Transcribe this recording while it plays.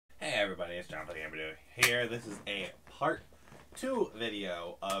Everybody, it's John from GamerDuo here. This is a part 2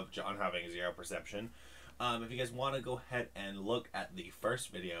 video of John having zero perception. If you guys want to go ahead and look at the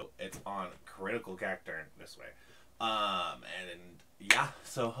first video, it's on critical character this way. Yeah,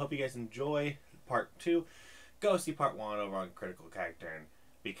 so hope you guys enjoy part 2. Go see part 1 over on critical character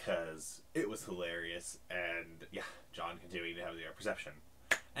because it was hilarious, and yeah, John continuing to have zero perception.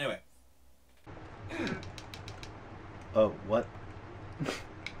 Anyway. Oh, what?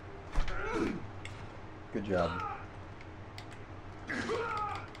 Good job.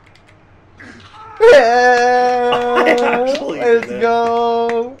 Yeah! Let's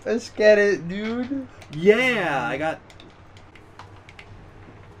go! Let's get it, dude. Yeah, I got...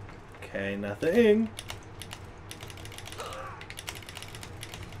 Okay, nothing.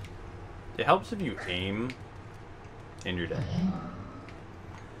 It helps if you aim and you're dead.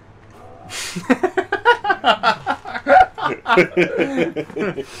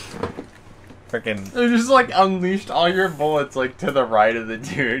 Freaking. You just like unleashed all your bullets like to the right of the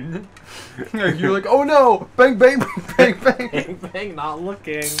dude. You're like, oh no! Bang, bang, bang, bang, bang, bang, not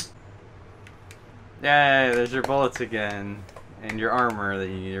looking. Yeah, there's your bullets again. And your armor that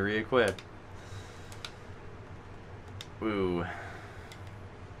you need to re-equip. Ooh.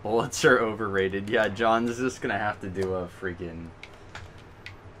 Bullets are overrated. Yeah, John's just gonna have to do a freaking...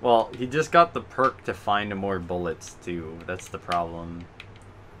 Well, he just got the perk to find more bullets, too. That's the problem.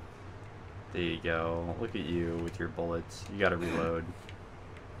 There you go. Look at you with your bullets. You gotta reload.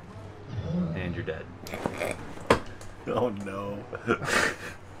 And you're dead. Oh no.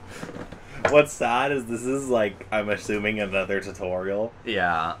 What's sad is this is like, I'm assuming, another tutorial.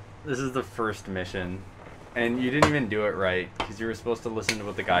 Yeah, this is the first mission. And you didn't even do it right, because you were supposed to listen to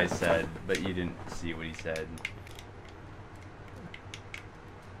what the guy said, but you didn't see what he said.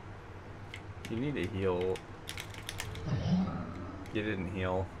 You need to heal. You didn't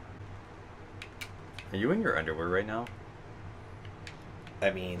heal. Are you in your underwear right now?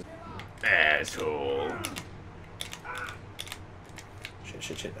 I mean... Asshole.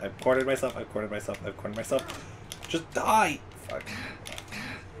 Shit. I've cornered myself. Just die! Fuck.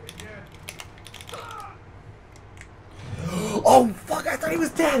 Oh, fuck! I thought he was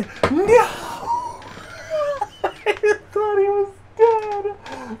dead! No! I thought he was dead!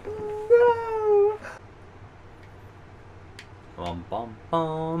 No! Bum, bum,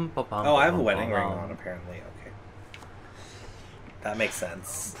 bum, bum, Oh, I have a bum, wedding bum, ring bum. on, apparently. Okay. That makes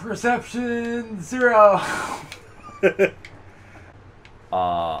sense. Perception 0!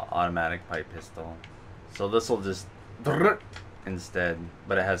 Automatic pipe pistol. So this will just instead,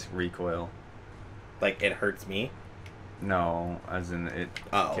 but it has recoil. Like, it hurts me? No, as in it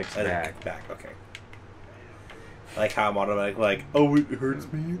kicks I back. think back, okay. Like how I'm automatic, like, oh, it hurts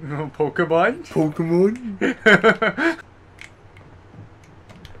me. Pokemon? Pokemon?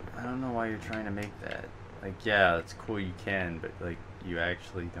 I don't know why you're trying to make that. Like, yeah, it's cool you can, but like, you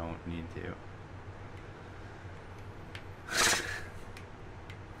actually don't need to.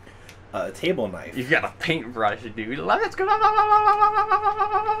 A table knife. You got a paintbrush, dude. Let's go.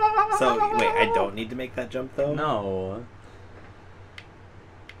 So, wait, I don't need to make that jump, though? No.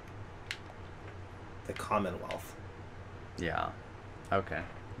 The Commonwealth. Yeah. Okay.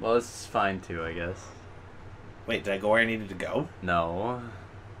 Well, this is fine, too, I guess. Wait, did I go where I needed to go? No.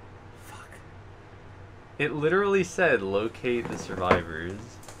 Fuck. It literally said, locate the survivors.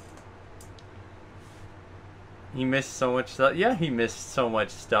 He missed so much stuff. Yeah, he missed so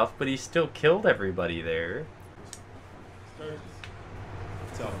much stuff, but he still killed everybody there.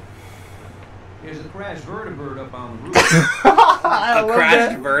 So, there's a crashed vertibird up on the roof. A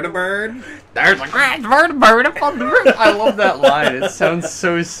crashed vertibird? There's a crashed vertibird up on the roof. I love that line. It sounds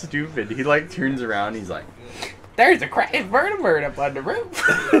so stupid. He like turns around. He's like, "There's a crashed vertibird up on the roof."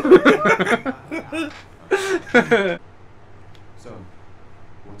 So,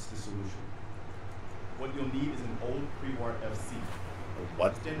 what's the solution? What you'll need is an old pre-war FC.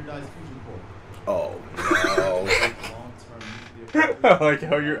 What? Standardized fusion core. Oh, no. Long-term nuclear I like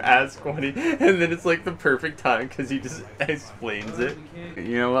how you ask what he, and then it's like the perfect time because he just explains it.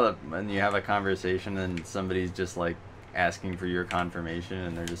 You know what? When you have a conversation and somebody's just like asking for your confirmation,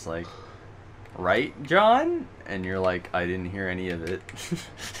 and they're just like, "Right, John?" And you're like, "I didn't hear any of it,"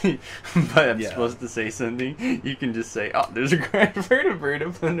 but I'm supposed to say something. You can just say, "Oh, there's a grand vertibird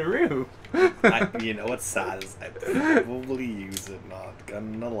up on the roof." You know what's sad is I probably use it, not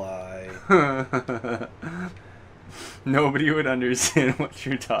gonna lie. Nobody would understand what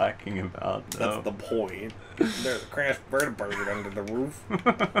you're talking about, though. That's the point. There's a crashed vertibird under the roof.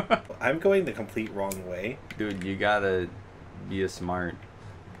 I'm going the complete wrong way. Dude, you gotta be a smart.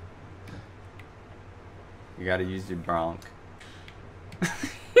 You gotta use your bronc.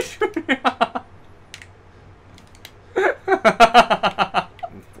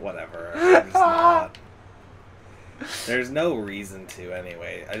 Whatever. I'm just not. There's no reason to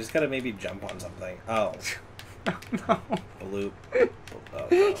anyway. I just gotta maybe jump on something. Oh. No. Bloop. Oh, no.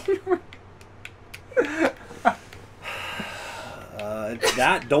 It's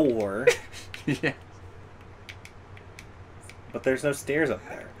that door. Yeah. But there's no stairs up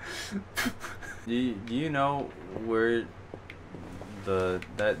there. Do you know where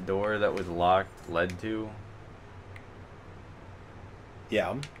that door that was locked led to?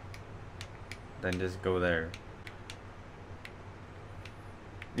 Yeah. Then just go there.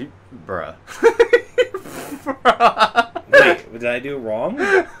 Bruh. Bruh. Wait, did I do wrong?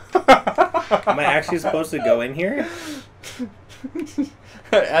 Am I actually supposed to go in here?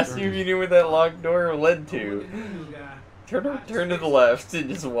 I asked you if you knew where that locked door led to. Turn to the left and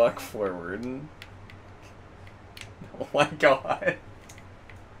just walk forward. Oh my god.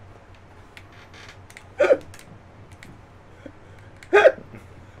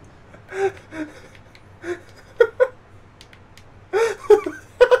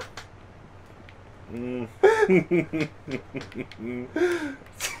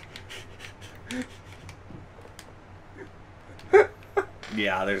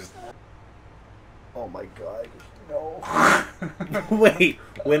 Yeah, there's... Oh my god, no. Wait,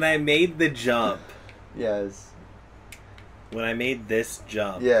 when I made the jump, Yes. when I made this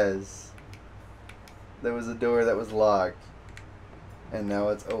jump, Yes. There was a door that was locked. And now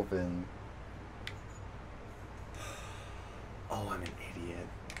it's open. oh, I'm an idiot.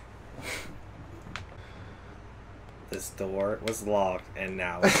 This door was locked and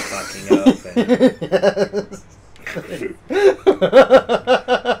now it's fucking open.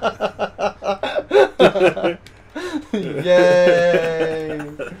 Yes. Yay!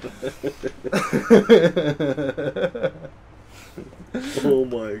 Oh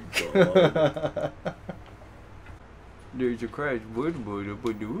my god. There's a crash wood up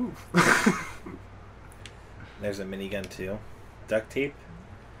on the roof. There's a minigun too. Duct tape?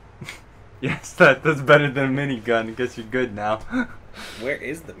 Yes, that's better than a minigun because you're good now. Where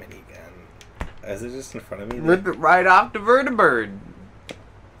is the minigun? Is it just in front of me? Rip it right off the vertibird.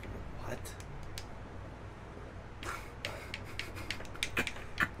 What?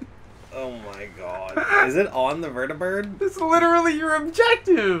 Oh my god. Is it on the vertibird? It's literally your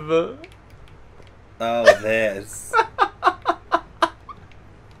objective. Oh, this.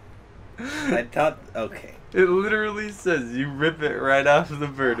 I thought... Okay. It literally says you rip it right off the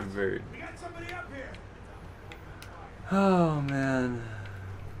vertibird. We got somebody up here. Oh man.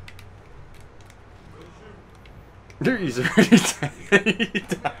 He's already dead. He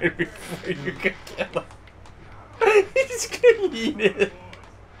died before you could kill him. He's gonna eat it.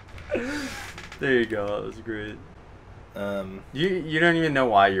 There you go, that was great. You don't even know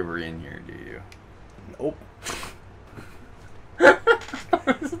why you were in here, do you? Nope.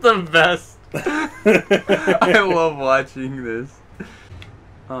 It's the best. I love watching this.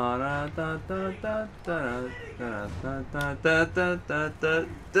 Oh god.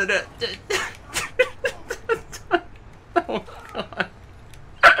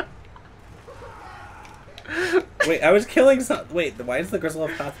 Wait, I was killing some... Wait, why does the grizzle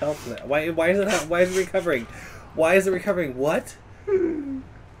have half health now? Why is it recovering? Why is it recovering? What? You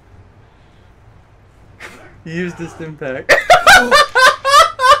used this impact.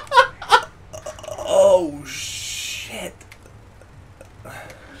 Oh, shit.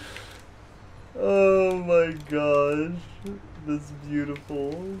 Oh my gosh. That's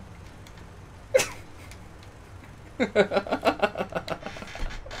beautiful. I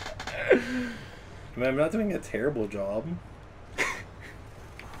mean, I'm not doing a terrible job.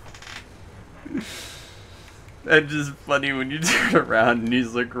 That's just funny when you turn around and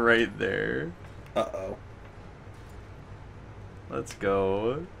he's like right there. Uh-oh. Let's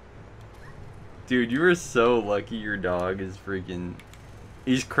go. Dude, you are so lucky your dog is freaking...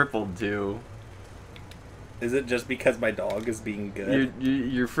 He's crippled too. Is it just because my dog is being good?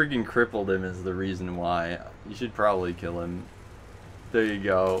 You're freaking crippled him is the reason why. You should probably kill him. There you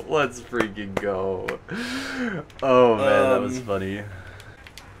go. Let's freaking go. Oh man, that was funny.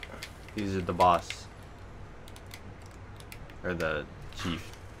 These are the boss. Or the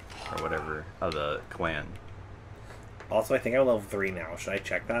chief. Or whatever. Of the clan. Also, I think I'm level 3 now. Should I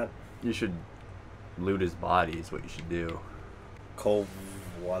check that? You should loot his body is what you should do. Coal,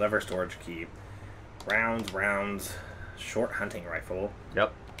 whatever storage key. Rounds. Short hunting rifle.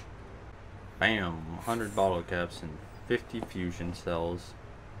 Yep. Bam. 100 bottle caps and 50 fusion cells.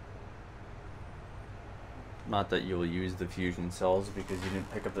 Not that you'll use the fusion cells because you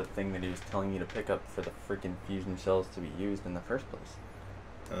didn't pick up the thing that he was telling you to pick up for the freaking fusion cells to be used in the first place.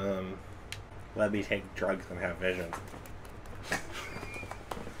 Let me take drugs and have visions.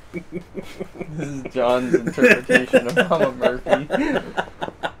 This is John's interpretation of Mama Murphy.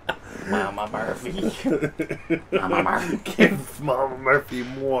 Mama Murphy. Mama Murphy. Give Mama Murphy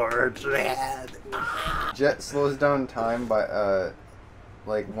more dread. Jet slows down time by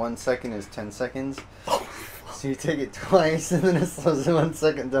like 1 second is 10 seconds. So you take it twice and then it slows 1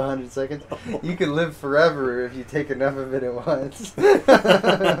 second to 100 seconds. You can live forever if you take enough of it at once.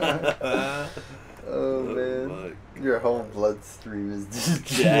 Oh man. Your whole bloodstream is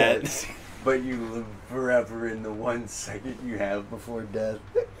just dead. But you live forever in the 1 second you have before death.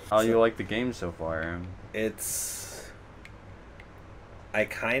 How you like the game so far? Okay,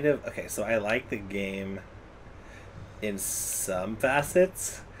 so I like the game in some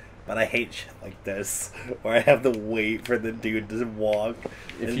facets, but I hate shit like this, where I have to wait for the dude to walk.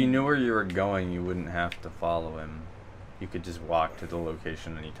 If you knew where you were going, you wouldn't have to follow him. You could just walk to the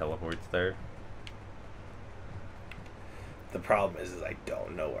location and he teleports there. The problem is I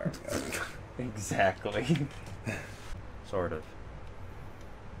don't know where I'm going. Exactly. Sort of.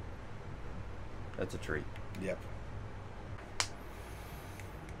 That's a treat. Yep.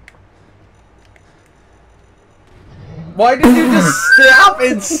 Why did you just stop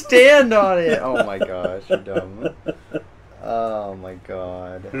and stand on it? Oh my gosh, you're dumb. Oh my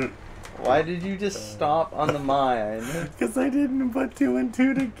god. Why did you just stop on the mine? Because I didn't put 2 and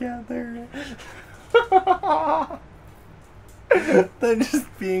 2 together. They're just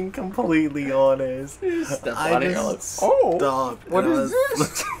being completely honest. Step I on it, just oh, stopped. What and I is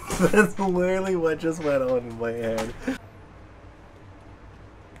was- this? That's literally what just went on in my head.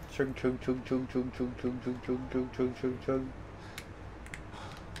 Chug chug chug chug chug chug chug chug chug chug chug chug chug.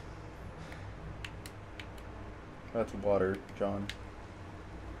 That's water, John.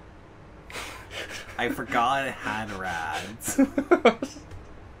 I forgot it had rads.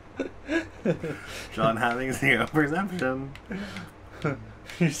 John having 0 perception.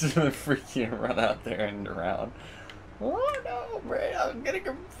 He's just gonna freaking run out there and around. Oh no, Bray, I'm getting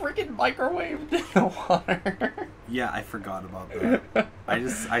a freaking microwaved in the water. Yeah, I forgot about that.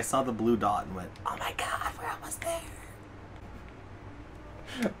 I saw the blue dot and went, oh my god, we're almost there.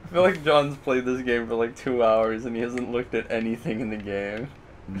 I feel like John's played this game for like 2 hours and he hasn't looked at anything in the game.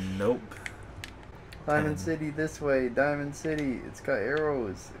 Nope. Diamond City this way, Diamond City. It's got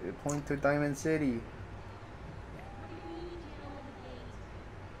arrows. It point to Diamond City.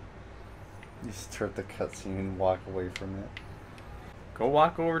 You start the cutscene and walk away from it. Go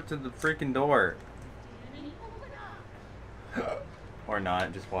walk over to the freaking door. Or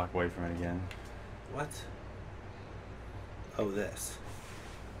not, just walk away from it again. What? Oh, this.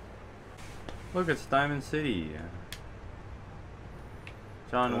 Look, it's Diamond City.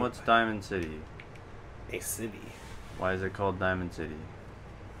 John, what's Diamond City? A city. Why is it called Diamond City?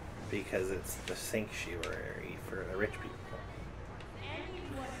 Because it's the sanctuary for the rich people.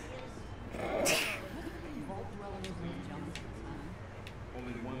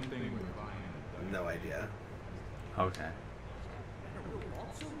 Only one thing we're buying. No idea. Okay.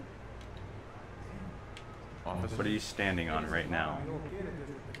 What are you standing on right now?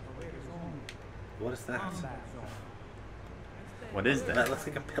 What is that? What is That that? looks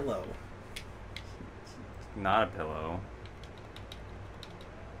like a pillow. Not a pillow.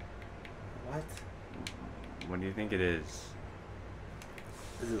 What? What do you think it is?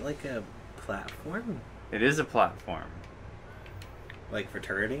 Is it like a platform? It is a platform. Like for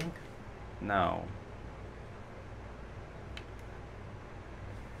turreting? No.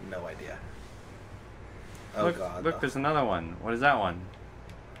 No idea. Oh Look, god. look, there's another one. What is that one?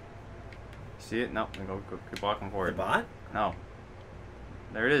 See it? No, go keep walking the forward. bot? No.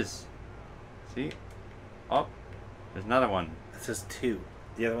 There it is. See? Oh, there's another one. It says 2.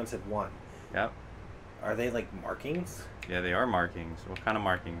 The other one said 1. Yep. Are they like markings? Yeah, they are markings. What kind of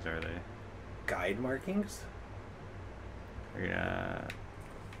markings are they? Guide markings? Yeah.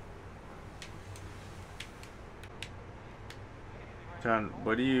 John,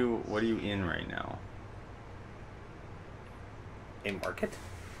 what are you in right now? A market?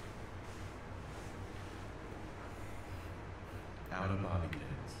 Out of body kids.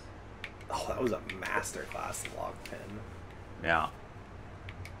 Oh, that was a masterclass lock pin. Yeah.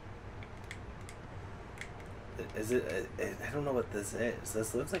 Is it? I don't know what this is.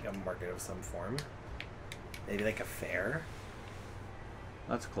 This looks like a market of some form. Maybe like a fair.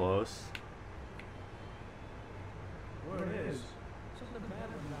 That's close.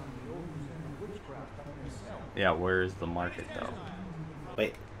 Yeah, where is the market though?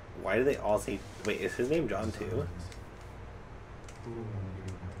 Wait, why do they all say? Wait, is his name John too?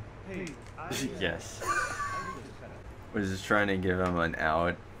 Yes. was just trying to give him an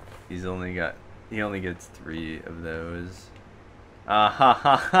out. He only gets 3 of those.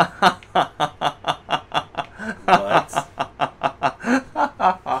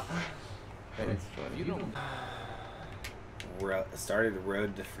 What? Started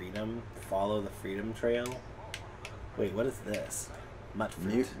Road to Freedom. Follow the Freedom Trail. Wait, what is this? Mutt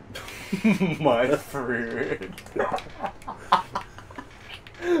fruit. Mud fruit.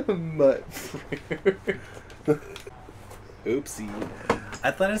 Mud fruit. Oopsie.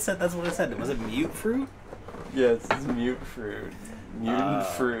 I thought it said that's what it said. Was it mute fruit? Yes, it's mute fruit. Mutant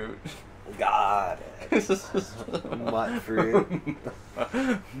fruit. Got it. Mutt fruit.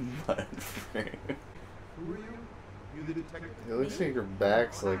 Mud fruit. Who are you? You the detective? It looks like her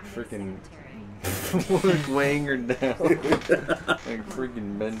back's like freaking like weighing her down. Like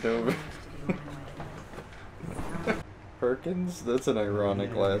freaking bent over. Perkins? That's an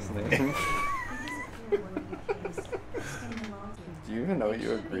ironic last name. Do you even know what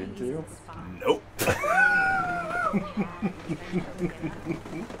you agreed to? Nope.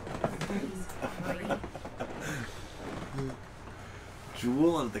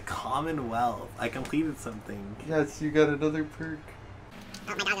 Jewel of the Commonwealth. I completed something. Yes, you got another perk.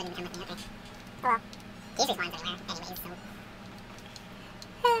 Oh, my dog doesn't even come with me. Okay. Oh well. He usually spawns anywhere, anyways, so.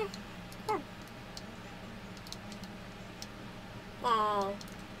 Yay.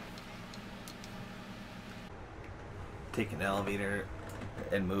 Take an elevator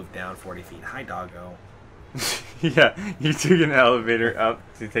and move down 40 feet. Hi, doggo. Yeah, you took an elevator up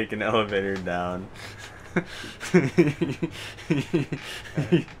to take an elevator down.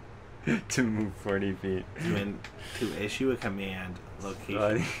 To move 40 feet. To issue a command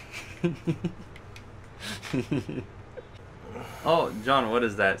location. Oh, John, what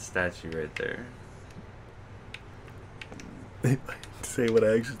is that statue right there? To say what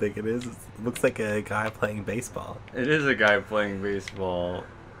I actually think it is, it looks like a guy playing baseball. It is a guy playing baseball.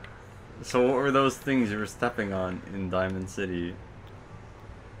 So what were those things you were stepping on in Diamond City?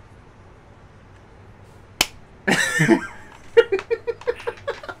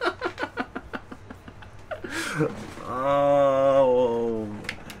 Oh,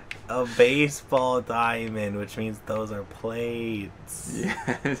 a baseball diamond, which means those are plates.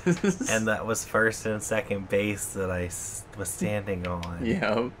 Yes. And that was first and second base that I was standing on.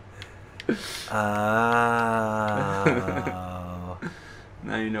 Yep. Oh.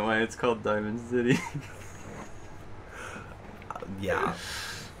 Now you know why it's called Diamond City. Yeah.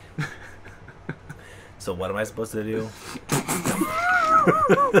 So what am I supposed to do?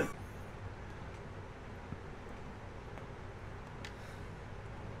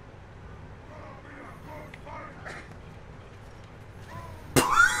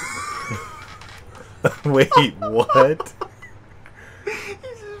 Wait, what?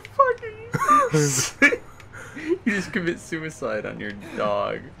 You just commit suicide on your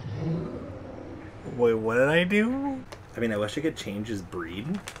dog. Wait, what did I do? I mean, I wish I could change his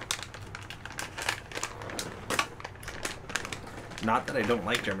breed. Not that I don't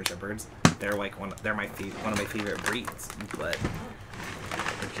like German Shepherds. They're like one of my favorite breeds, but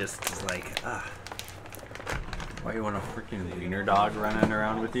it just is like, Why you want a freaking wiener dog running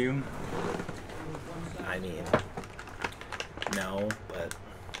around with you? I mean, no, but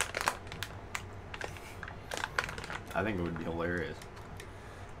I think it would be hilarious.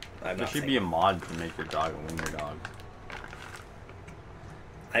 I'm There not should be a mod to make your dog a wiener dog.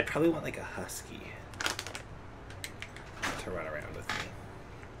 I'd probably want like a husky to run around with me.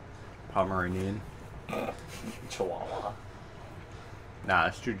 Pomeranian. Chihuahua. Nah,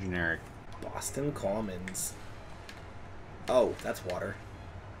 it's too generic. Boston Commons. Oh, that's water.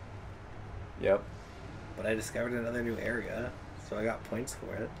 Yep. But I discovered another new area, so I got points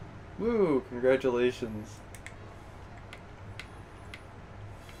for it. Woo! Congratulations.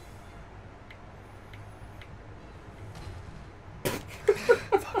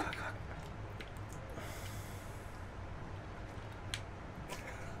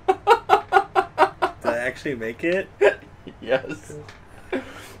 Did I actually make it? Yes.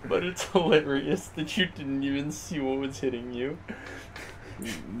 But it's hilarious that you didn't even see what was hitting you.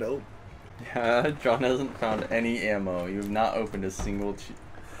 Nope. Yeah, John hasn't found any ammo. You have not opened a single...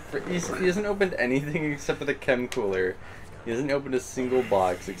 He hasn't opened anything except for the chem cooler. He hasn't opened a single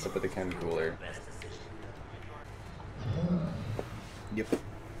box except for the chem cooler. Yep.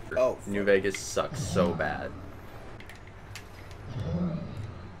 Oh. New Vegas sucks so bad.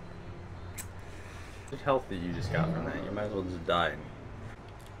 The health that you just got from that, you might as well just die.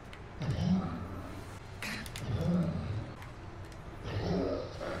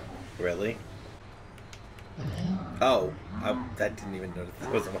 Really? Oh, I didn't even notice I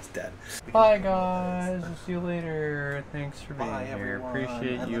was almost dead. Bye guys. We'll see you later. Thanks for being Bye, here. everyone.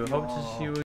 Appreciate I you. love you Hope to all. see you